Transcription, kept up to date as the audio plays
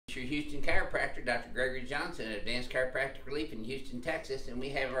Your Houston chiropractor, Dr. Gregory Johnson at Advanced Chiropractic Relief in Houston, Texas, and we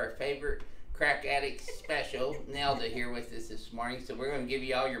have our favorite crack addict special, Nelda, here with us this morning. So we're going to give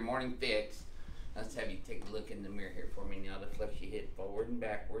you all your morning fix. Let's have you take a look in the mirror here for me, Nelda. Flex your head forward and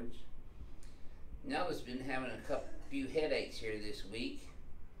backwards. Nelda's been having a few headaches here this week,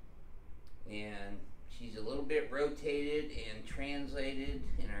 and she's a little bit rotated and translated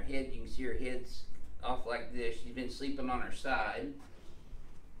in her head. You can see her head's off like this. She's been sleeping on her side,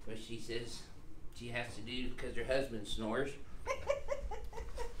 which she says she has to do because her husband snores.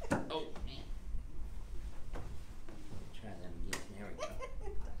 Oh, man. Try that again. There we go.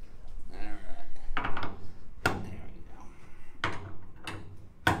 Alright. There we go.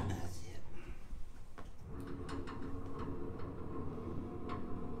 That's it.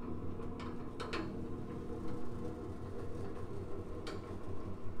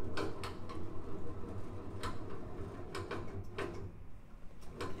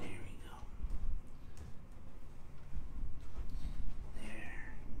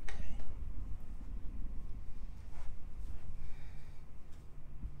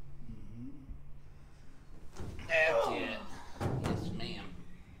 That's it. Yes, ma'am.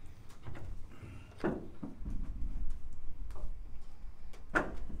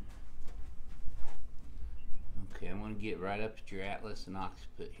 Okay, I want to get right up at your atlas and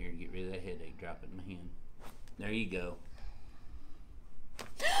occiput here. Get rid of that headache. Drop it in my hand. There you go.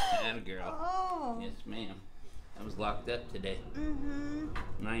 Atta girl. Oh. Yes, ma'am. I was locked up today. Mm-hmm.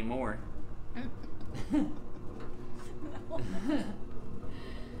 Not anymore.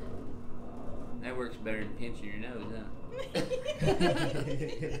 That works better than pinching your nose, huh?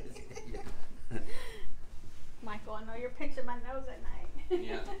 Michael, I know you're pinching my nose at night.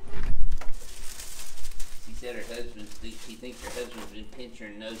 Yeah. She said her husband, she thinks her husband's been pinching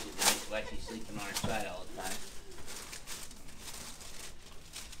her nose at night while she's sleeping on her side all the time.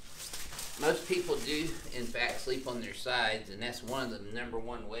 Most people do, in fact, sleep on their sides, and that's one of the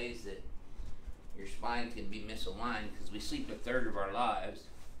 #1 ways that your spine can be misaligned, because we sleep a third of our lives.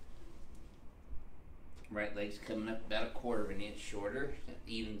 Right leg's coming up about 1/4 of an inch shorter. That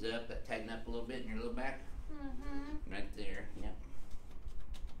evens up, that tighten up a little bit in your low back. Mm-hmm. Right there, yep.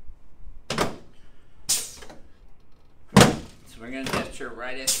 So we're going to test her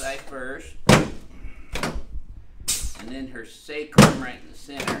right SI first. And then her sacrum right in the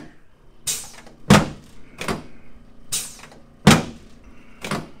center.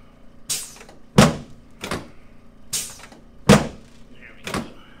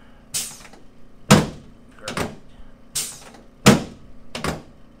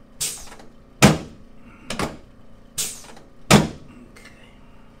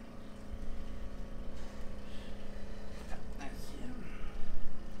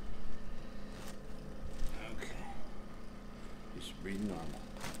 Breathe normal.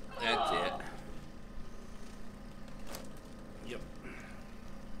 That's it. Yep.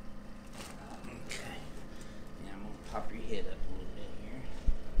 Okay. Now I'm going to pop your head up a little bit here.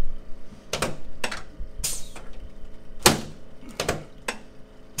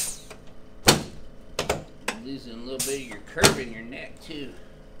 You're losing a little bit of your curve in your neck too.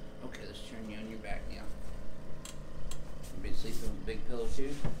 Okay, let's turn you on your back now. You been sleeping with a big pillow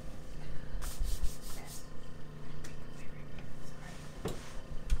too?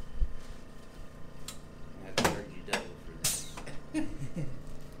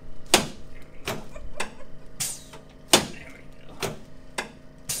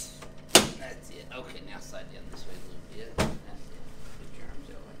 Okay, now slide down this way a little bit. That's it. Put your arms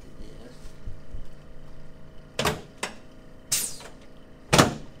out like this.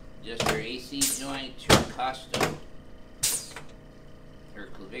 Just your AC joint, your costo, your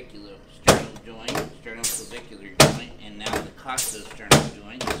clavicular sternal joint, sternoclavicular joint, and now the costosternal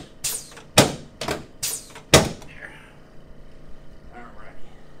joints. There. Alright.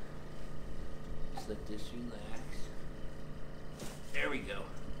 Just let this relax. There we go.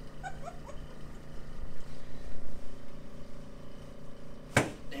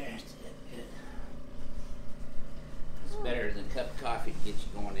 Better than a cup of coffee to get you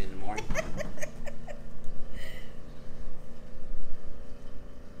going in the morning.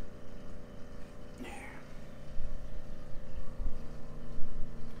 There.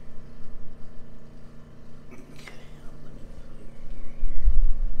 Okay,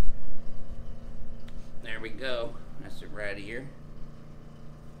 there we go. That's the right ear.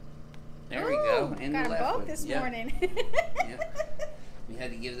 There we go. And got the left both one. this Yep. morning. Yep. We had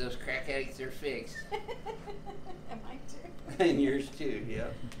to give those crack addicts their fix. And mine too. And yours too,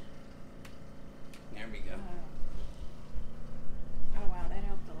 yep. There we go. Oh wow, that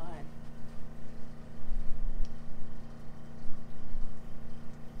helped a lot.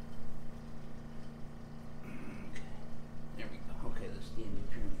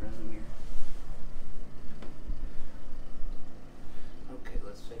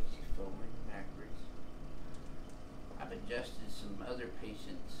 adjusted some other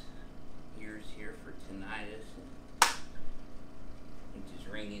patients' ears here for tinnitus, which is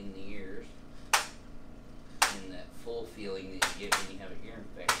ringing in the ears, and that full feeling that you get when you have an ear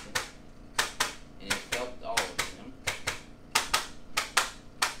infection. And it helped all of them.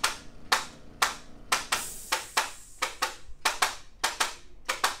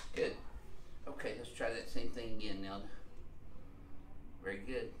 Good. Okay, let's try that same thing again, Nelda. Very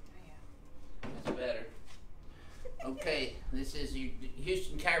good. That's better. Okay, this is your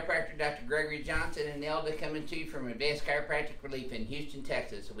Houston chiropractor, Dr. Gregory Johnson and Nelda, coming to you from Advanced Chiropractic Relief in Houston,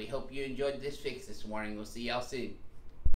 Texas. We hope you enjoyed this fix this morning. We'll see y'all soon.